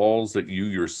the walls that you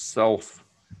yourself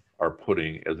are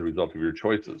putting as a result of your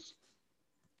choices.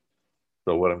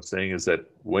 So what I'm saying is that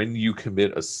when you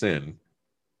commit a sin,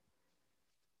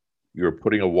 you're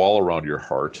putting a wall around your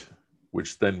heart,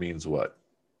 which then means what?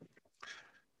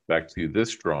 Back to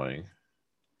this drawing,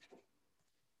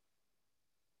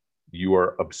 you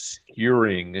are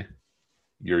obscuring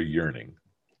your yearning.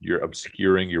 You're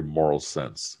obscuring your moral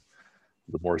sense.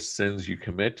 The more sins you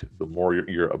commit, the more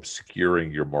you're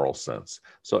obscuring your moral sense.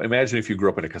 So imagine if you grew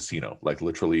up in a casino, like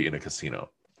literally in a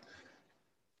casino.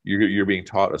 You're being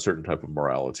taught a certain type of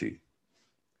morality,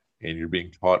 and you're being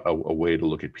taught a way to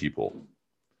look at people.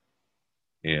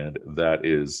 And that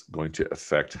is going to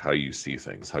affect how you see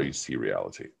things, how you see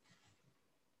reality.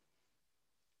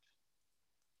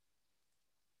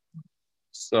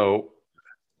 So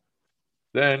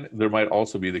then there might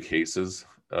also be the cases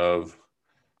of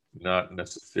not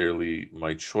necessarily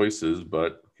my choices,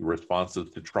 but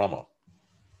responses to trauma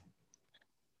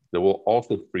that will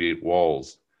also create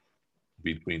walls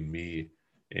between me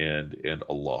and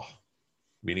Allah,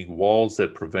 meaning walls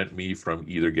that prevent me from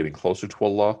either getting closer to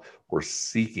Allah or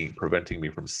preventing me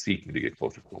from seeking to get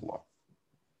closer to Allah.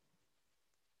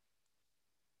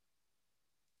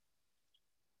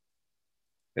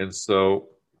 And so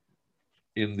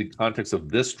in the context of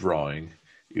this drawing,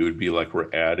 it would be like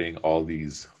we're adding all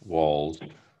these walls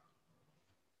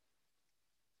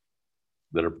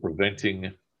that are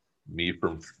preventing me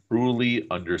from truly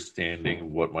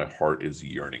understanding what my heart is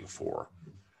yearning for.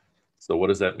 So what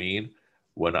does that mean?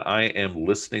 When I am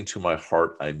listening to my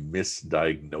heart, I'm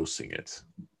misdiagnosing it.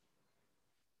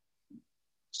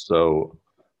 So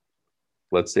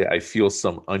let's say I feel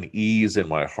some unease in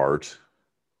my heart,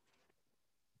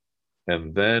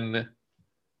 and then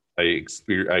I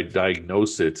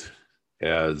diagnose it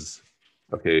as,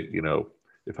 okay,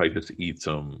 if I just eat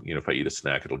if I eat a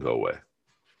snack, it'll go away.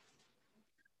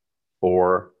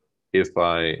 Or if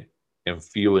I am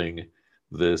feeling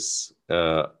this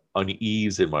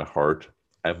unease in my heart,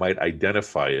 I might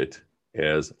identify it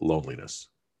as loneliness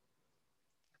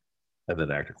and then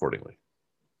act accordingly.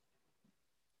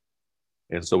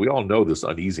 And so we all know this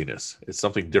uneasiness. It's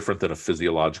something different than a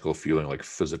physiological feeling like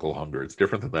physical hunger. It's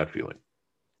different than that feeling.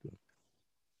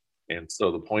 And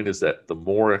so the point is that the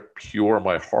more pure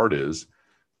my heart is,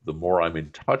 the more I'm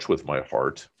in touch with my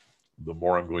heart, the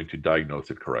more I'm going to diagnose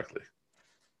it correctly.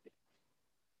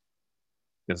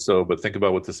 And so, but think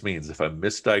about what this means. If I'm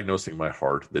misdiagnosing my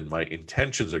heart, then my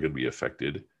intentions are going to be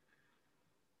affected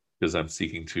because I'm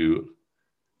seeking to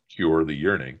cure the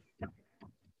yearning.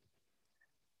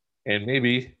 And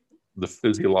maybe the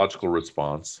physiological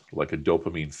response, like a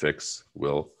dopamine fix,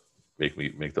 will make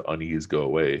the unease go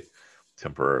away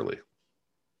temporarily.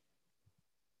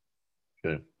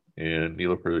 Okay. And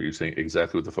Neelofer, you're saying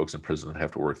exactly what the folks in prison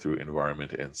have to work through: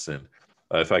 environment and sin.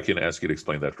 If I can ask you to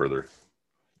explain that further.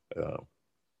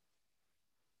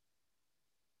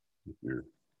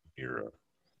 You're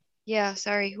Yeah,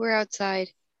 sorry, we're outside.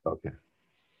 okay.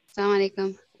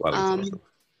 Assalamu alaikum.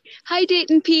 Hi,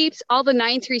 Dayton peeps. All the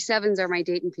 937s are my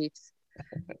Dayton peeps.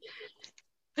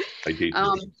 Hi,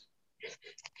 Dayton.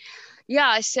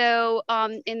 Yeah, so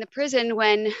in the prison,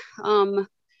 when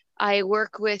I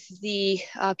work with the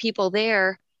people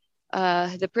there,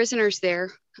 the prisoners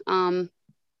there, a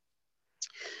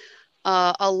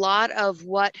lot of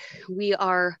what we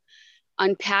are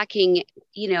unpacking,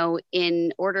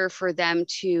 in order for them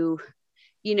to,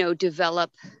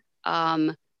 develop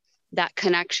that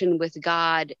connection with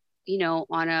God,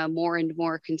 on a more and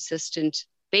more consistent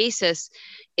basis,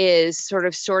 is sort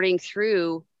of sorting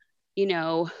through,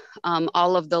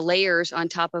 all of the layers on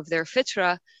top of their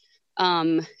fitra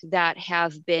that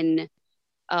have been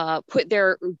put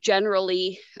there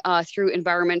generally through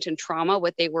environment and trauma,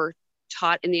 what they were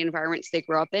taught in the environments they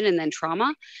grew up in, and then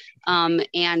trauma,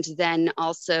 and then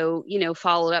also,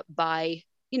 followed up by,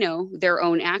 their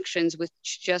own actions, which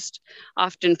just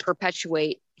often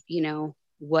perpetuate,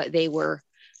 what they were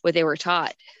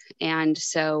taught. And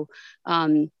so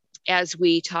as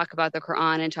we talk about the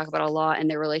Quran and talk about Allah and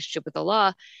their relationship with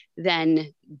Allah,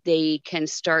 then they can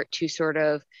start to sort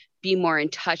of be more in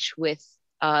touch with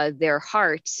their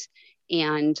hearts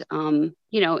and,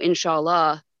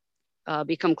 inshallah,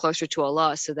 become closer to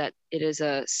Allah, so that it is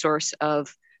a source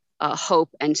of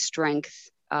hope and strength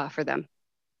for them.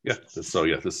 Yeah. So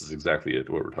yeah, this is exactly it,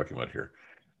 what we're talking about here.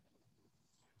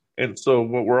 And so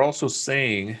what we're also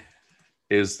saying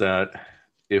is that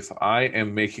if I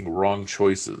am making wrong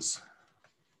choices,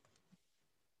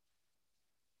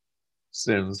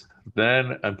 sins,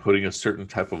 then I'm putting a certain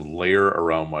type of layer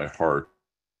around my heart.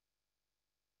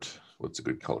 What's a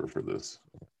good color for this?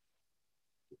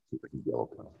 Yellow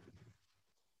color,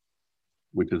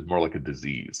 which is more like a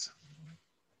disease,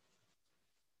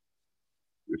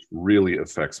 which really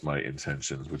affects my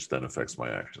intentions, which then affects my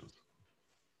actions.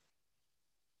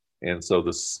 And so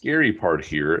the scary part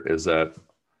here is that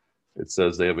it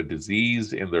says they have a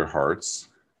disease in their hearts,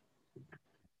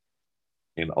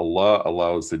 and Allah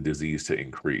allows the disease to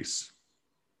increase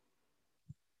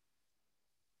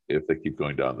if they keep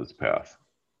going down this path.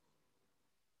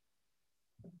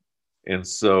 And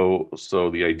so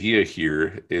the idea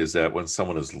here is that when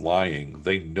someone is lying,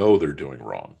 they know they're doing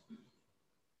wrong.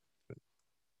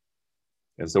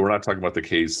 And so we're not talking about the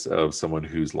case of someone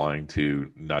who's lying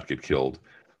to not get killed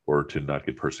or to not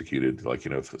get persecuted. Like,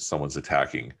 if someone's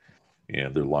attacking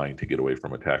and they're lying to get away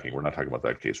from attacking, we're not talking about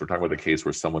that case. We're talking about the case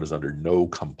where someone is under no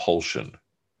compulsion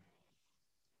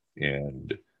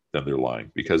and then they're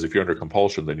lying. Because if you're under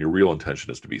compulsion, then your real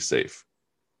intention is to be safe.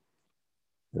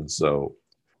 And so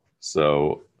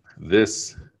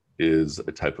this is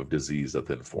a type of disease that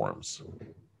then forms.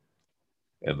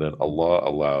 And then Allah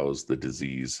allows the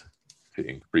disease to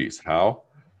increase. How?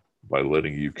 By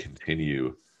letting you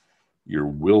continue your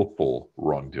willful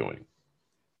wrongdoing.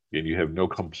 And you have no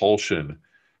compulsion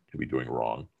to be doing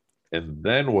wrong. And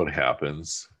then what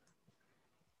happens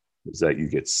is that you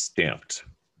get stamped.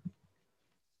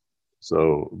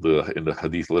 So in the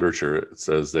hadith literature, it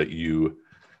says that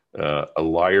a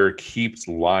liar keeps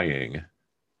lying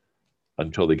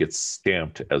until they get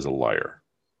stamped as a liar.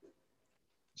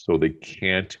 So they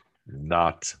can't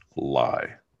not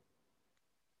lie.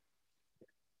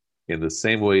 In the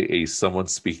same way, someone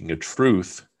speaking a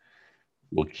truth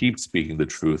will keep speaking the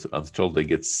truth until they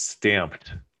get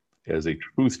stamped as a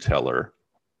truth teller,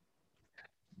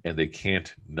 and they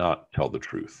can't not tell the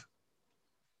truth.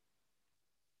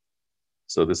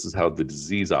 So this is how the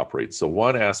disease operates. So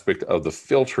one aspect of the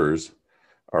filters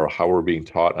are how we're being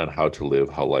taught on how to live,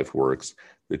 how life works,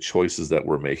 the choices that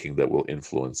we're making that will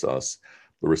influence us,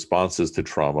 the responses to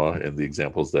trauma, and the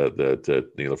examples that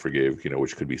Neelofer gave,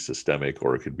 which could be systemic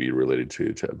or it could be related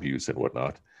to abuse and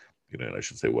whatnot. And I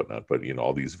should say whatnot, but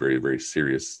all these very, very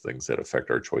serious things that affect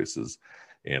our choices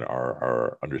and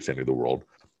our understanding of the world.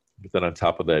 But then on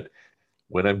top of that,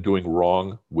 when I'm doing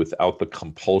wrong without the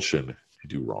compulsion to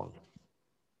do wrong,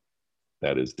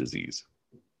 that is disease.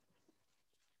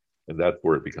 And that's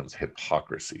where it becomes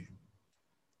hypocrisy.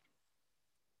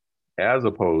 As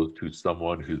opposed to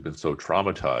someone who's been so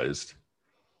traumatized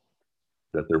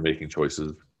that they're making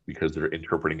choices because they're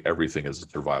interpreting everything as a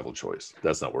survival choice.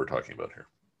 That's not what we're talking about here.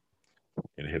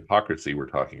 In hypocrisy, we're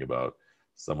talking about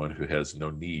someone who has no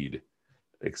need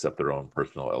except their own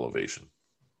personal elevation.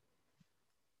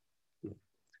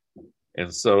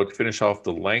 And so to finish off,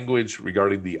 the language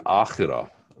regarding the akhirah,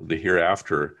 the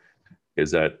hereafter,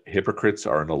 is that hypocrites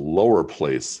are in a lower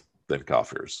place than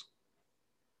kafirs.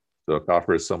 So a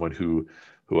kafir is someone who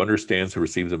understands, who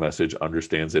receives a message,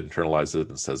 understands it, internalizes it,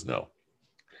 and says no.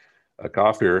 A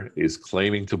kafir is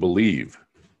claiming to believe,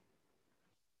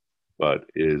 but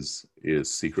is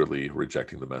secretly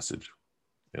rejecting the message.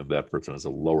 And that person is a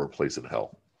lower place in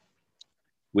hell,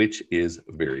 which is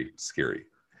very scary.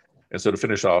 And so to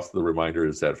finish off, the reminder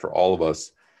is that for all of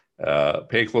us,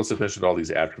 pay close attention to all these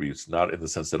attributes, not in the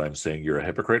sense that I'm saying you're a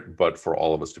hypocrite, but for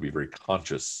all of us to be very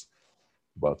conscious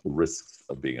about the risks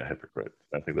of being a hypocrite.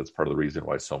 I think that's part of the reason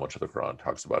why so much of the Quran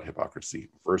talks about hypocrisy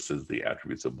versus the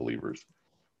attributes of believers.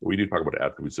 We do talk about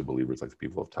attributes of believers like the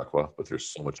people of taqwa, but there's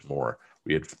so much more.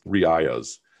 We had 3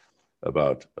 ayahs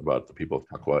about the people of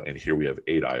taqwa, and here we have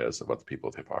 8 ayahs about the people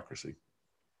of hypocrisy.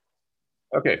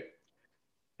 Okay.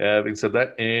 Having said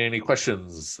that, any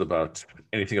questions about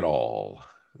anything at all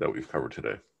that we've covered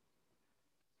today?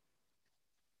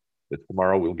 But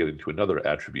tomorrow we'll get into another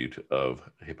attribute of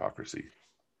hypocrisy.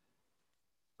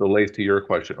 So Laith, to your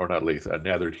question, or not Laith,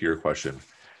 Nather, to your question,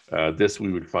 this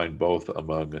we would find both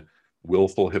among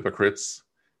willful hypocrites,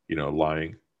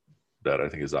 lying, that I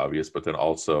think is obvious, but then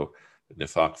also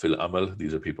nifaq fil amal.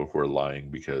 These are people who are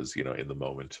lying because, in the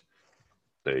moment,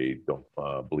 they don't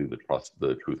believe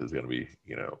the truth is going to be,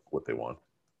 what they want,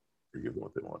 or give them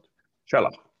what they want.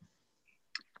 Shala.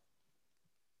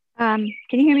 Can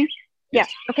you hear me? Yeah.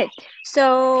 Okay.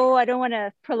 So I don't want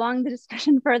to prolong the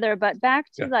discussion further, but back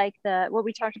to what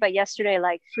we talked about yesterday,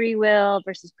 like free will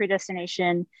versus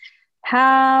predestination.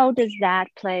 How does that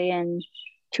play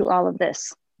into all of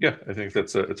this? Yeah, I think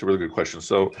it's a really good question.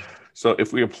 So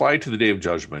if we apply to the day of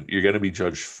judgment, you're going to be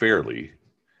judged fairly,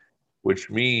 which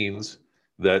means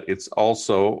that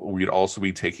we'd also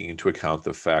be taking into account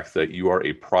the fact that you are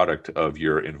a product of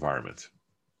your environment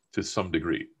to some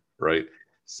degree, right?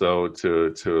 So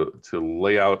to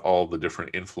lay out all the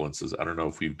different influences, I don't know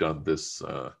if we've done this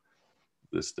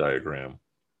this diagram.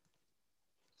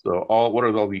 So what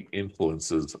are all the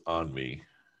influences on me?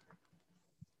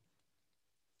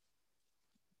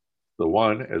 The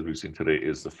one, as we've seen today,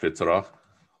 is the fitrah.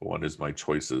 One is my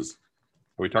choices.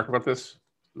 Have we talked about this?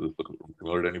 Does this look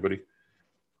familiar to anybody?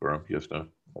 Yes, no?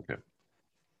 Okay.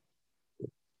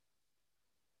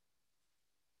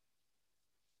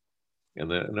 And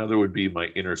then another would be my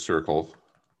inner circle.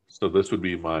 So this would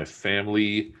be my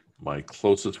family, my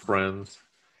closest friends,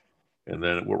 and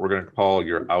then what we're going to call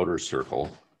your outer circle.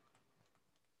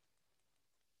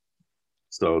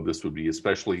 So this would be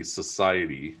especially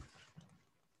society,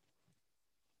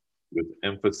 with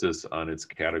emphasis on its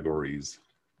categories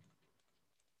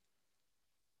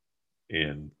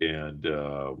and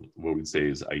what we'd say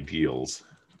is ideals.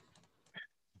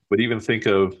 But even think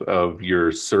of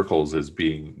your circles as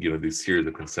being, these series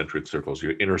of concentric circles.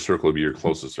 Your inner circle would be your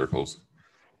closest circles.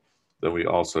 Then we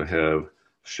also have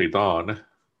Shaitan,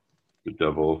 the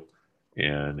devil,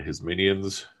 and his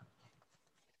minions.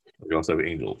 We also have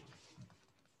angels.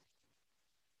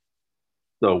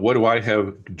 So what do I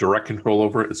have direct control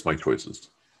over? It's my choices.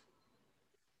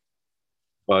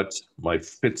 But my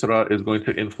fitrah is going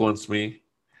to influence me.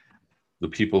 The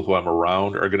people who I'm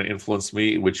around are going to influence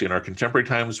me, which in our contemporary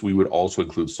times, we would also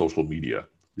include social media.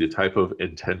 The type of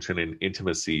intention and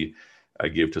intimacy I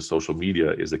give to social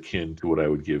media is akin to what I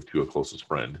would give to a closest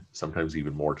friend, sometimes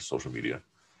even more to social media.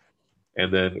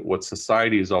 And then what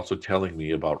society is also telling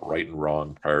me about right and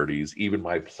wrong, priorities, even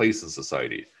my place in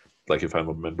society. Like if I'm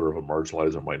a member of a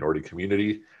marginalized or minority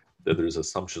community, then there's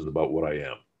assumptions about what I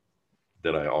am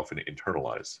that I often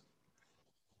internalize.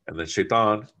 And then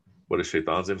Shaitan, what is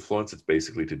Shaitan's influence? It's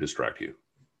basically to distract you.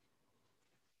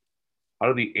 How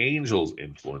do the angels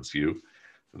influence you?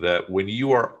 That when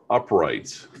you are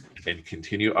upright and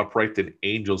continue upright, then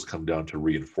angels come down to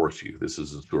reinforce you. This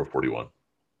is in Surah 41.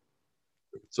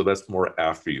 So that's more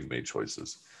after you've made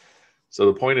choices. So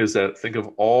the point is that think of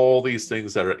all these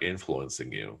things that are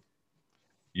influencing you.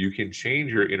 You can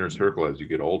change your inner circle as you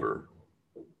get older,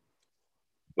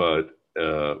 but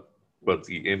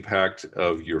the impact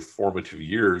of your formative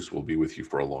years will be with you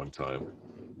for a long time.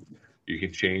 You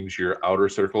can change your outer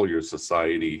circle, your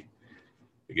society,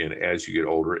 again, as you get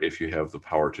older, if you have the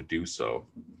power to do so,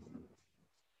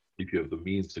 if you have the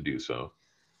means to do so.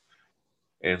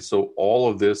 And so all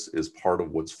of this is part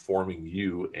of what's forming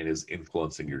you and is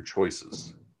influencing your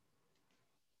choices.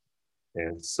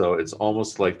 And so it's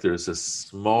almost like there's a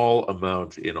small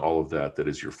amount in all of that that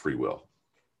is your free will.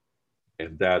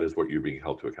 And that is what you're being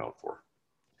held to account for.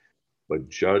 But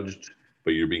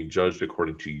you're being judged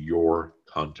according to your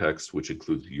context, which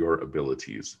includes your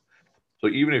abilities. So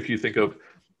even if you think of,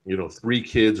 3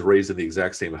 kids raised in the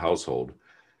exact same household,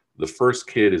 the first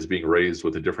kid is being raised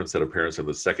with a different set of parents than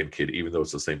the second kid, even though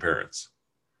it's the same parents,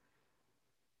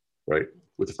 right?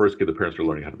 With the first kid, the parents are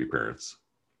learning how to be parents.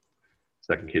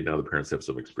 Second kid, now the parents have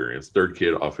some experience. Third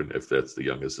kid, often if that's the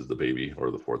youngest is the baby,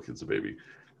 or the fourth kid's the baby,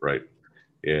 right?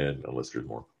 And unless there's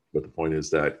more. But the point is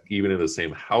that even in the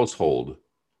same household,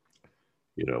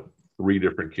 3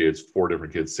 different kids, 4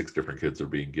 different kids, 6 different kids are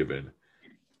being given,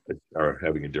 are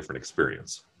having a different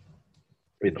experience.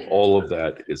 And all of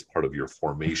that is part of your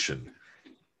formation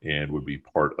and would be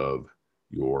part of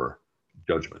your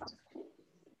judgment.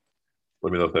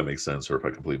 Let me know if that makes sense or if I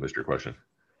completely missed your question.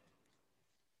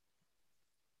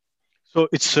 So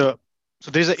it's so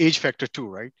there's an age factor too,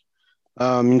 right?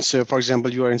 So for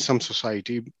example, you are in some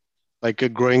society,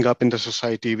 like growing up in the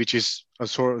society, which is a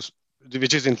source,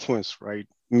 which is influence, right?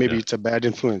 Maybe it's a bad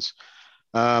influence.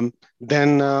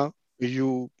 Then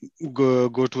you go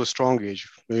to a strong age,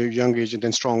 a young age, and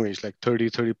then strong age, like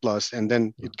 30 plus, and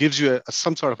then it gives you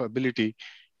some sort of ability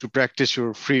to practice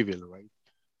your free will, right?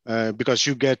 Because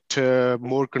you get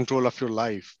more control of your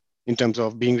life in terms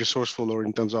of being resourceful, or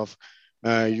in terms of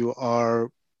you are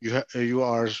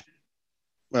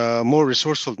more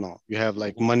resourceful now. You have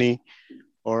like money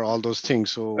or all those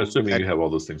things. So assuming you have all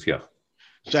those things, yeah.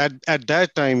 So at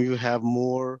that time, you have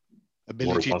more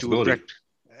ability to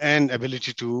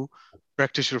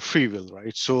practice your free will,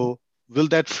 right? So will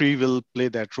that free will play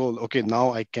that role? Okay,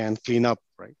 now I can clean up,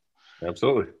 right?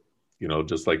 Absolutely.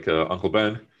 Just like Uncle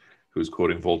Ben, who's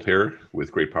quoting Voltaire,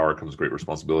 with great power comes great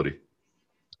responsibility.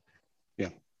 Yeah.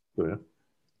 So, yeah.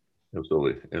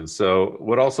 Absolutely. And so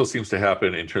what also seems to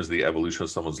happen in terms of the evolution of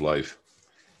someone's life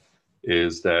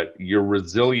is that your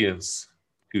resilience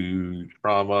to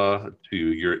trauma, to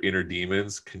your inner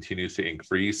demons continues to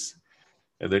increase.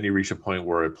 And then you reach a point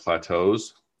where it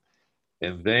plateaus.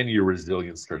 And then your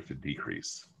resilience starts to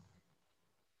decrease.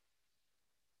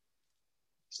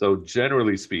 So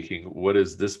generally speaking, what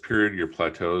is this period, your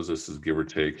plateaus? This is give or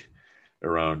take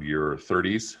around your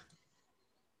 30s.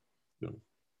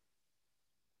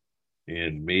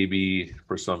 And maybe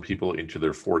for some people into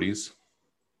their 40s.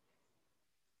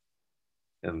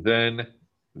 And then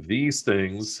these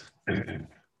things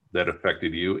that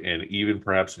affected you, and even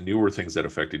perhaps newer things that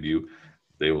affected you,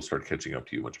 they will start catching up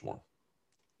to you much more.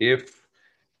 If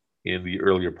in the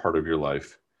earlier part of your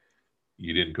life,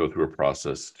 you didn't go through a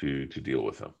process to deal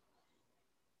with them.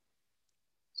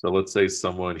 So let's say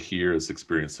someone here has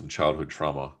experienced some childhood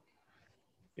trauma,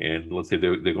 and let's say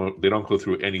they don't go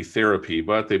through any therapy,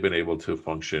 but they've been able to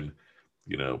function,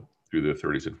 through their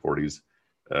 30s and 40s,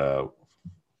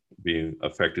 being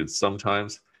affected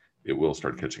sometimes, it will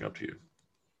start catching up to you.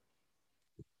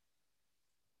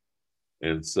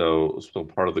 And so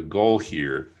part of the goal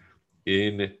here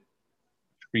in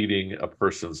treating a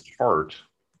person's heart,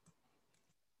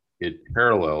 it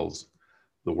parallels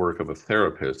the work of a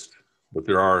therapist, but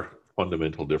there are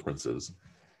fundamental differences.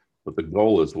 But the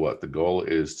goal is what? The goal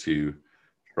is to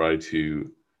try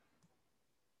to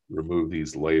remove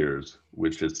these layers,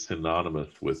 which is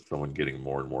synonymous with someone getting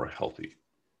more and more healthy.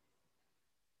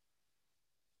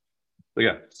 But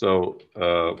yeah, so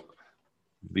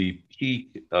the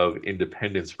peak of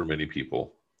independence for many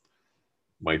people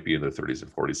might be in their 30s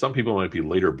and 40s. Some people might be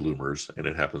later bloomers and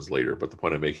it happens later. But the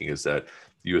point I'm making is that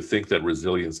you would think that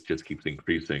resilience just keeps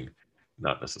increasing,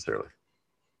 not necessarily.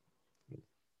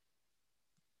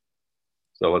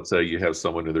 So let's say you have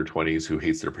someone in their 20s who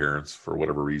hates their parents for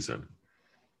whatever reason.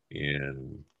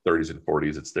 In 30s and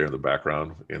 40s, it's there in the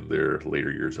background. In their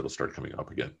later years, it'll start coming up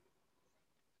again,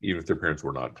 even if their parents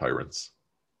were not tyrants.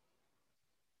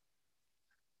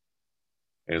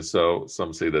 And so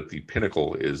some say that the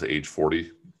pinnacle is age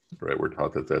 40, right? We're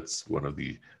taught that that's one of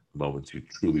the moments you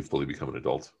truly fully become an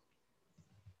adult.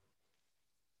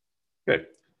 Okay.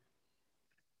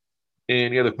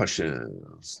 Any other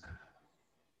questions?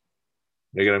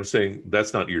 Again, I'm saying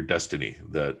that's not your destiny,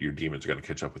 that your demons are going to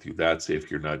catch up with you. That's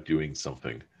if you're not doing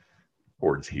something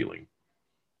towards healing.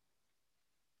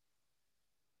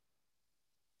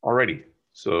 Alrighty.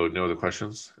 So no other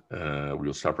questions.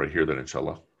 We'll stop right here then,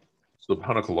 inshallah.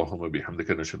 سبحانك اللهم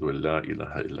بحمدك نشهد أن لا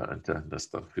إله إلا أنت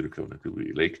نستغفرك ونتوب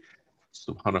إليك.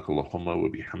 سبحانك اللهم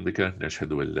وبحمدك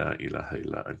نشهد أن لا إله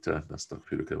إلا أنت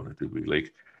نستغفرك ونتوب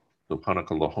إليك. Subhanak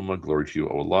Allahumma, glory to you,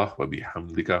 O Allah, wa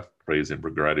bihamdika, praise and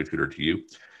gratitude are to you.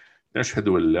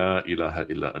 Nashhadu an la ilaha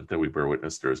illa anta, we bear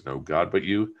witness there is no God but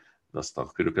you.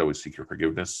 Nastaghfiruka, we seek your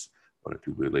forgiveness. Wa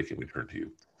natubu ilayk, and we turn to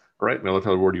you. All right, may Allah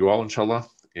reward you all, inshallah,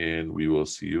 and we will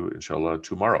see you, inshallah,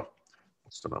 tomorrow.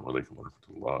 Assalamu alaikum wa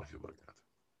rahmatullahi wa barakatuh.